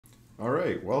All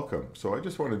right, welcome. So I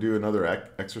just want to do another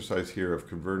exercise here of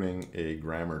converting a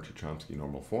grammar to Chomsky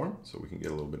Normal Form so we can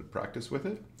get a little bit of practice with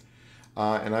it.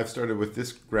 And I've started with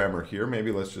this grammar here.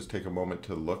 Maybe let's just take a moment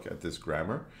to look at this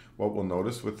grammar. What we'll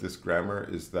notice with this grammar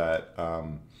is that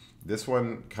this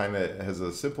one kind of has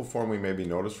a simple form we maybe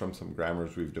noticed from some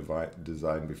grammars we've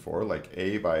designed before, like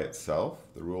A by itself.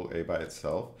 The rule A by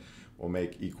itself will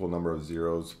make equal number of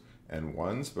zeros and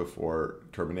ones before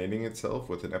terminating itself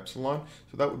with an epsilon.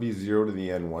 So that would be 0 to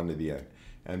the n, 1 to the n.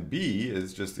 And B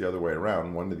is just the other way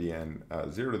around, 1 to the n,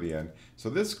 0 to the n. So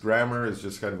this grammar is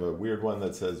just kind of a weird one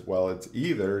that says, well, it's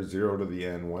either 0 to the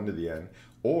n, 1 to the n,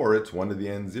 or it's 1 to the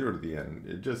n, 0 to the n.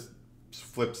 It just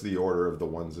flips the order of the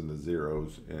ones and the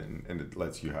zeros, and it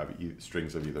lets you have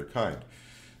strings of either kind.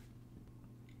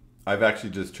 I've actually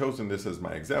just chosen this as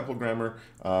my example grammar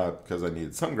because I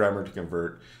needed some grammar to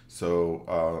convert.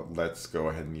 So let's go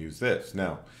ahead and use this.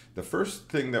 Now, the first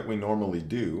thing that we normally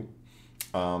do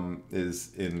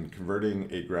is in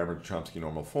converting a grammar to Chomsky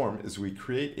Normal Form is we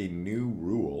create a new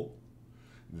rule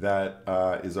that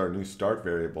is our new start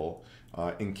variable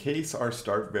in case our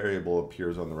start variable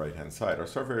appears on the right hand side. Our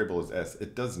start variable is s.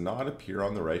 It does not appear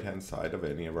on the right hand side of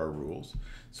any of our rules.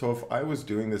 So if I was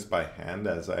doing this by hand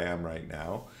as I am right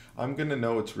now, I'm going to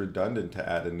know it's redundant to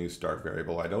add a new start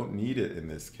variable. I don't need it in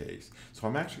this case. So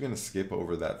I'm actually going to skip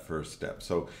over that first step.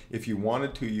 So if you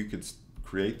wanted to, you could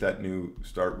create that new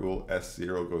start rule,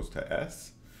 s0 goes to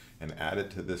s, and add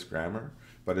it to this grammar.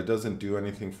 But it doesn't do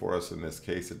anything for us in this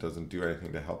case. It doesn't do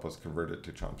anything to help us convert it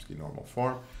to Chomsky Normal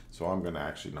Form. So I'm going to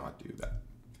actually not do that.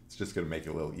 It's just going to make it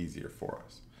a little easier for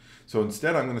us. So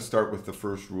instead, I'm going to start with the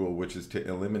first rule, which is to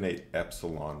eliminate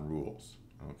epsilon rules.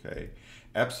 Okay,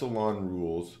 epsilon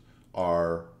rules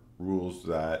are rules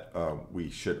that we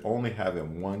should only have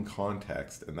in one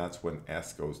context, and that's when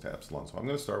s goes to epsilon. So I'm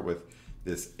going to start with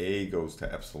this a goes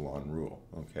to epsilon rule.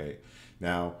 Okay,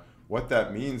 now what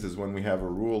that means is when we have a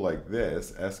rule like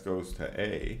this, s goes to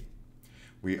a,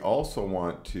 we also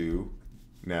want to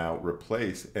now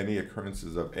replace any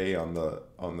occurrences of a on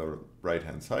the right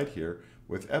hand side here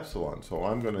with epsilon. So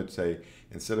I'm going to say,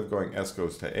 instead of going s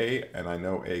goes to a, and I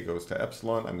know a goes to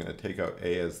epsilon, I'm going to take out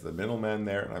a as the middleman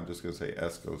there, and I'm just going to say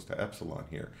s goes to epsilon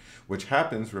here, which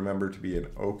happens, remember, to be an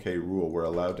okay rule. We're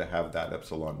allowed to have that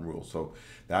epsilon rule, so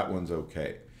that one's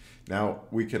okay. Now,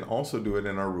 we can also do it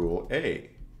in our rule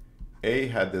a. A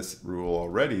had this rule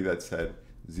already that said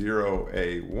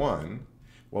 0a1.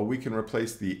 Well, we can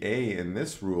replace the a in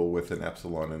this rule with an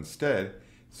epsilon instead,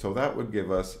 so that would give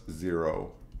us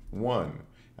 0, 1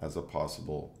 as a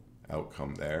possible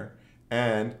outcome there.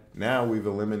 And now we've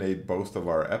eliminated both of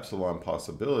our epsilon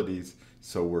possibilities,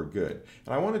 so we're good.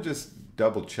 And I want to just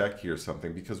double check here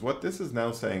something, because what this is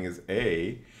now saying is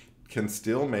a can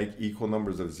still make equal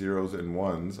numbers of zeros and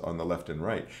ones on the left and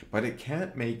right, but it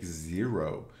can't make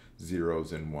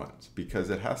zeros and ones,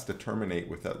 because it has to terminate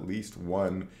with at least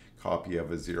one copy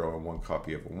of a 0 and one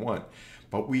copy of a 1.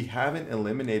 But we haven't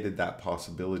eliminated that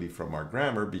possibility from our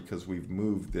grammar because we've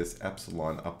moved this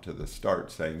epsilon up to the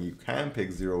start, saying you can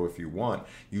pick 0 if you want.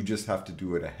 You just have to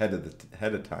do it ahead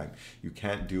of time. You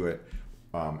can't do it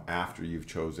after you've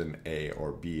chosen A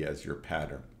or B as your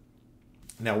pattern.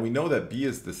 Now we know that B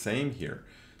is the same here.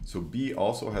 So B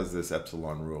also has this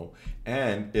epsilon rule,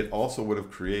 and it also would have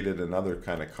created another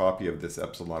kind of copy of this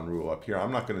epsilon rule up here.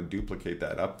 I'm not going to duplicate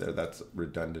that up there. That's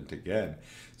redundant again.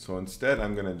 So instead,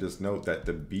 I'm going to just note that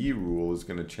the B rule is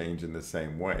going to change in the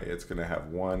same way. It's going to have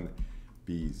 1,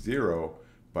 B, 0,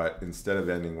 but instead of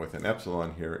ending with an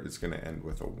epsilon here, it's going to end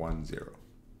with a 1, 0.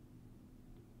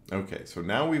 Okay, so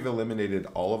now we've eliminated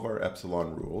all of our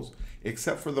epsilon rules,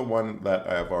 except for the one that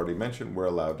I have already mentioned we're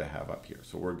allowed to have up here,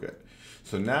 so we're good.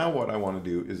 So now what I want to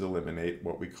do is eliminate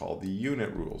what we call the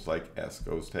unit rules, like s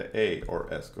goes to a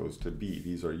or s goes to b.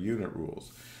 These are unit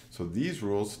rules. So these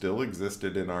rules still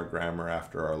existed in our grammar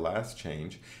after our last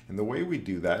change, and the way we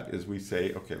do that is we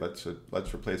say, okay,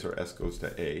 let's replace our s goes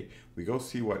to a. We go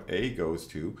see what a goes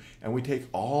to, and we take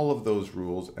all of those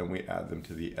rules and we add them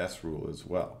to the s rule as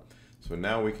well. So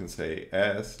now we can say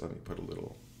s, let me put a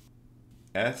little,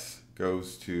 s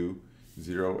goes to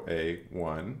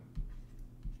 0a1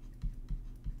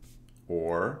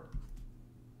 or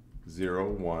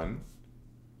 0, 1,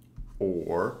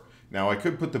 or, now I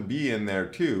could put the b in there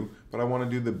too, but I want to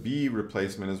do the b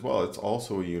replacement as well. It's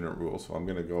also a unit rule, so I'm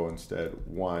going to go instead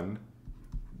 1,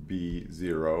 b,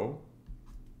 0,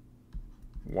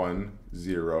 1,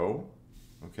 0.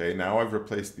 Okay, now I've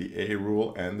replaced the a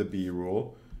rule and the b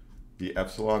rule. The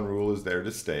epsilon rule is there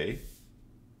to stay.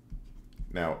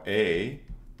 Now a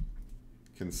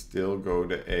can still go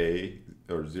to a,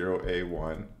 or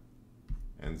 0a1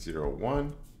 and 0,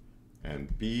 1,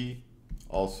 and b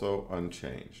also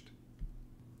unchanged.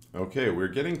 Okay, we're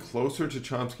getting closer to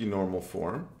Chomsky normal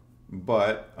form,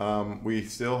 but we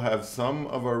still have some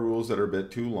of our rules that are a bit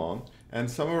too long,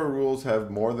 and some of our rules have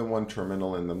more than one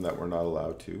terminal in them that we're not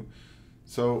allowed to.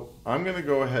 So I'm going to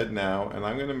go ahead now, and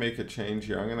I'm going to make a change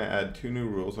here. I'm going to add two new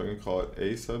rules. I'm going to call it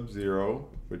a sub 0,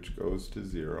 which goes to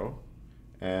 0,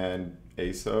 and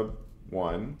a sub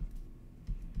 1,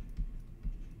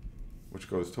 which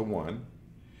goes to 1.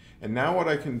 And now what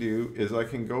I can do is I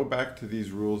can go back to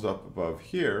these rules up above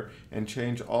here and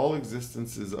change all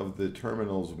existences of the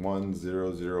terminals 1,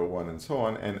 0, 0, 1, and so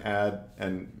on, and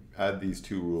add these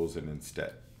two rules in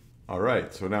instead. All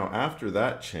right, so now after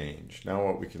that change, now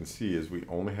what we can see is we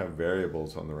only have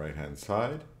variables on the right-hand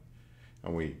side,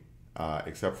 and we,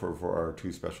 except for our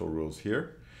two special rules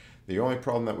here. The only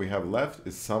problem that we have left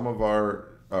is some of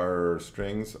our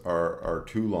strings are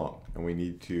too long, and we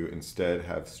need to instead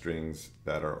have strings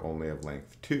that are only of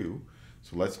length 2.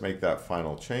 So let's make that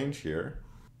final change here.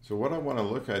 So what I want to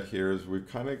look at here is we've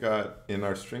kind of got, in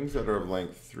our strings that are of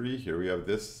length 3 here, we have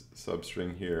this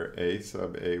substring here, a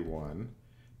sub a1,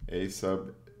 a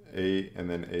sub a, and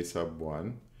then a sub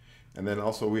 1. And then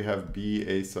also we have b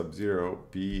a sub 0,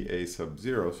 b a sub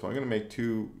 0. So I'm going to make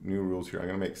two new rules here. I'm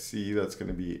going to make c, that's going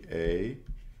to be a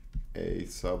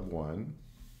sub 1.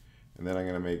 And then I'm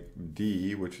going to make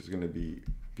d, which is going to be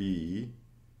b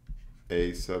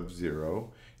a sub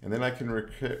 0. And then I can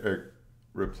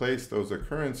replace those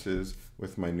occurrences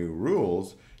with my new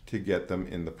rules to get them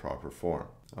in the proper form.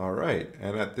 All right,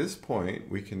 and at this point,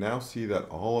 we can now see that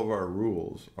all of our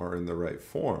rules are in the right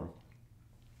form.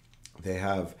 They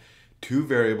have two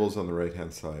variables on the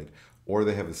right-hand side, or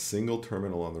they have a single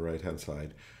terminal on the right-hand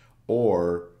side,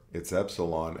 or it's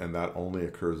epsilon, and that only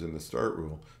occurs in the start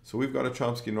rule. So we've got a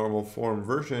Chomsky normal form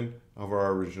version of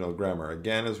our original grammar.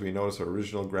 Again, as we notice, our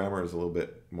original grammar is a little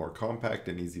bit more compact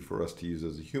and easy for us to use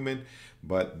as a human,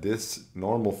 but this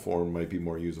normal form might be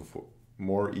more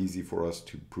easy for us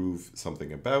to prove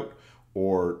something about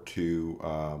or to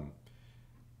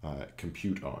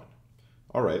compute on.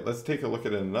 All right, let's take a look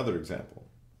at another example.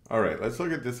 All right, let's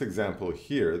look at this example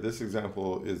here. This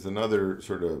example is another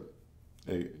sort of,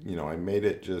 I made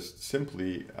it just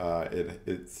simply,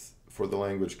 it's for the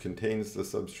language contains the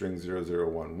substring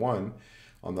 0011.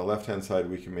 On the left-hand side,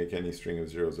 we can make any string of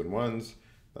zeros and ones.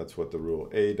 That's what the rule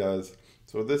A does.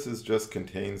 So this is just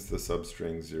contains the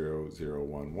substring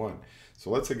 0011. So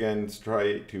let's again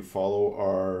try to follow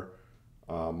our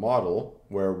model,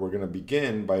 where we're going to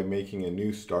begin by making a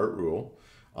new start rule.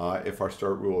 If our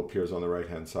start rule appears on the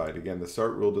right-hand side. Again, the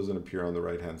start rule doesn't appear on the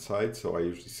right-hand side, so I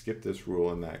usually skip this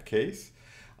rule in that case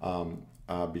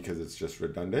because it's just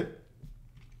redundant.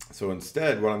 So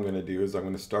instead, what I'm going to do is I'm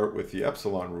going to start with the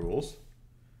epsilon rules.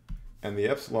 And the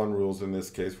epsilon rules, in this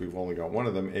case, we've only got one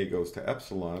of them, a goes to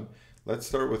epsilon. Let's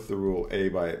start with the rule a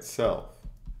by itself.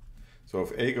 So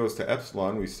if a goes to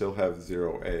epsilon, we still have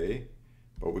 0a,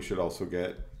 but we should also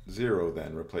get 0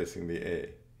 then, replacing the a.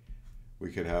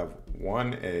 We could have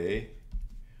 1a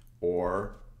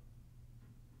or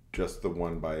just the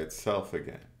 1 by itself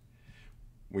again.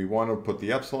 We want to put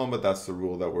the epsilon, but that's the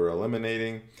rule that we're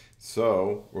eliminating.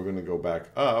 So we're going to go back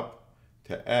up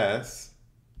to s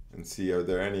and see, are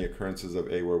there any occurrences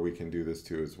of a where we can do this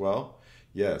too as well?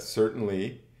 Yes,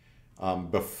 certainly.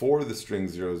 Before the string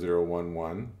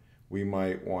 0011, we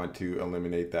might want to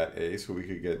eliminate that a, so we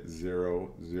could get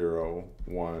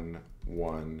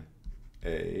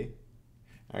 0011a.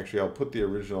 Actually, I'll put the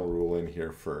original rule in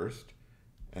here first,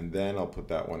 and then I'll put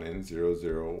that one in,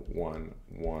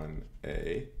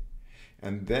 0011a.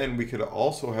 And then we could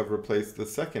also have replaced the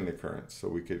second occurrence. So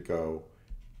we could go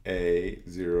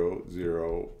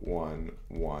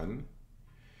A0011.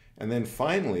 And then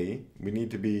finally, we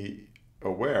need to be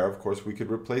aware, of course, we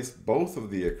could replace both of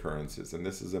the occurrences. And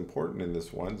this is important in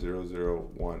this one,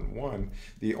 0011.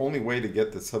 The only way to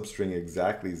get the substring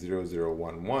exactly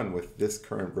 0011 with this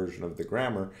current version of the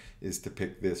grammar is to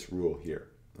pick this rule here.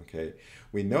 Okay,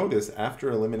 we notice after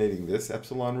eliminating this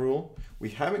epsilon rule, we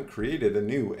haven't created a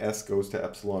new s goes to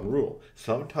epsilon rule.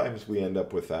 Sometimes we end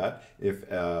up with that if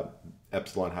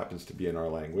epsilon happens to be in our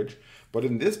language, but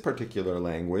in this particular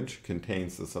language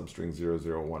contains the substring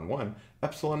 0011.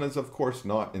 Epsilon is of course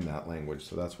not in that language,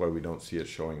 so that's why we don't see it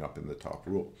showing up in the top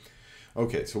rule.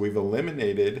 Okay, so we've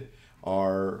eliminated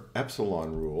our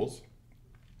epsilon rules.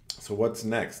 So what's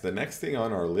next? The next thing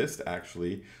on our list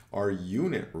actually are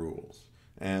unit rules.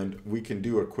 And we can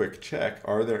do a quick check.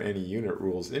 Are there any unit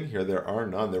rules in here? There are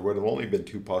none. There would have only been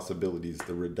two possibilities.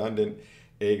 The redundant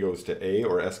a goes to a,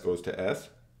 or s goes to s,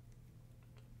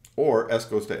 or s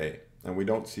goes to a. And we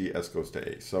don't see s goes to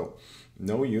a. So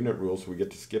no unit rules, so we get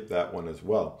to skip that one as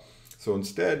well. So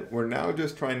instead, we're now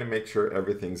just trying to make sure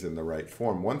everything's in the right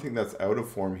form. One thing that's out of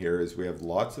form here is we have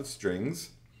lots of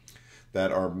strings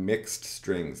that are mixed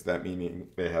strings. That meaning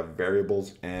they have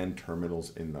variables and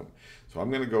terminals in them. So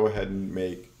I'm going to go ahead and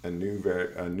make a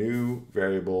new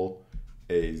variable.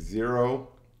 A0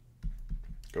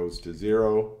 goes to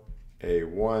 0,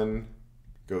 A1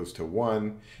 goes to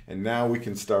 1, and now we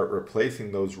can start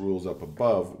replacing those rules up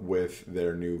above with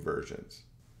their new versions.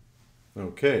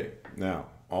 Okay, now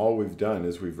all we've done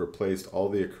is we've replaced all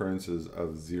the occurrences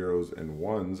of zeros and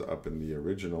ones up in the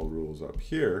original rules up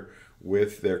here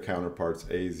with their counterparts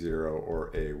A0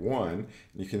 or A1. And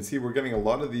you can see we're getting a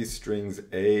lot of these strings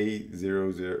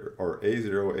A00 or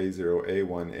A0, A0,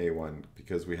 A1, A1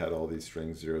 because we had all these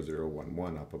strings 0, 0, 1,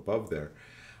 1 up above there.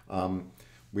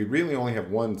 We really only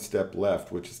have one step left,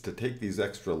 which is to take these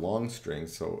extra long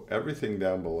strings. So everything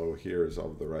down below here is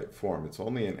of the right form. It's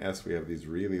only in S we have these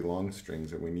really long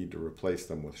strings and we need to replace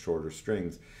them with shorter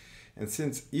strings. And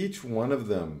since each one of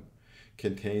them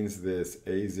contains this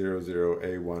A00,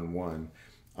 A11,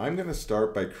 I'm going to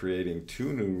start by creating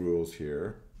two new rules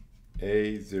here,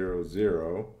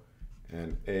 A00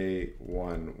 and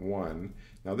A11.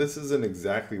 Now this isn't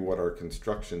exactly what our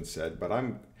construction said, but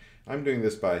I'm doing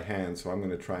this by hand, so I'm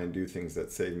going to try and do things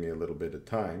that save me a little bit of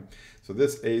time. So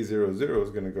this A00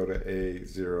 is going to go to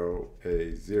A0,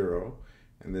 A0,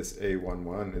 and this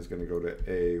A11 is going to go to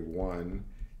A1,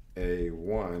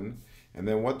 A1. And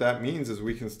then what that means is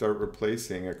we can start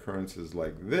replacing occurrences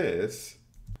like this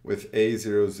with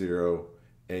A00,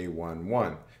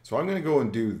 A11. So I'm going to go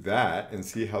and do that and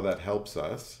see how that helps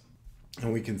us.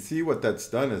 And we can see what that's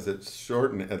done is it's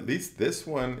shortened. At least this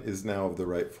one is now of the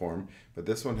right form, but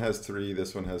this one has 3,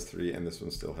 this one has 3, and this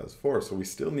one still has 4. So we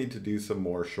still need to do some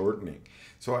more shortening.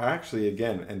 So actually,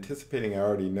 again, anticipating I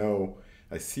already know,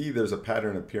 I see there's a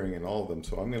pattern appearing in all of them.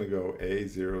 So I'm going to go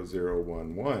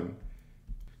A0011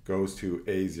 goes to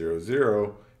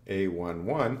A00,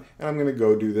 A11, and I'm going to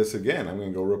go do this again. I'm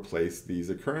going to go replace these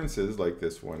occurrences like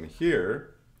this one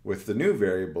here with the new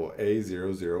variable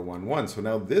A0011. So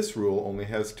now this rule only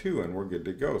has 2 and we're good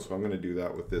to go. So I'm going to do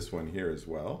that with this one here as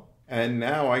well. And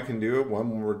now I can do it one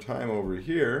more time over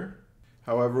here.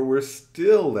 However, we're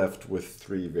still left with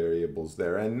 3 variables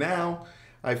there. And now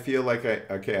I feel like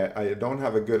I don't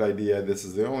have a good idea. This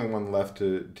is the only one left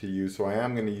to use. So I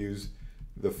am going to use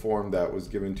the form that was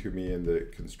given to me in the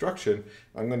construction.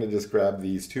 I'm going to just grab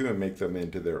these two and make them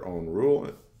into their own rule.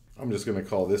 I'm just going to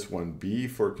call this one B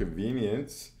for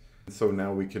convenience. So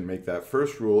now we can make that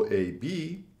first rule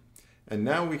AB. And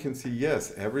now we can see,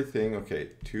 yes, everything,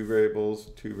 okay, 2 variables,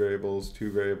 2 variables, 2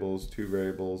 variables, 2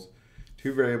 variables,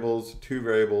 2 variables, 2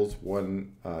 variables,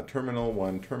 1 terminal,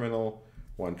 1 terminal,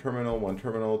 1 terminal, 1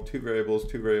 terminal, 2 variables,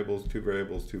 2 variables, 2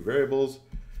 variables, 2 variables.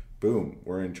 Boom,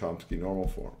 we're in Chomsky Normal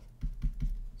Form.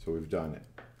 So we've done it.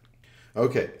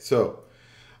 Okay, so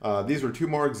these were 2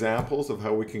 more examples of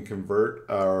how we can convert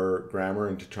our grammar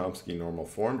into Chomsky Normal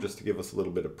Form, just to give us a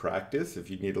little bit of practice.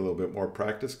 If you need a little bit more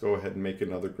practice, go ahead and make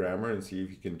another grammar and see if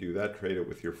you can do that, trade it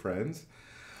with your friends.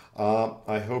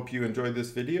 I hope you enjoyed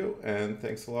this video, and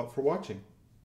thanks a lot for watching.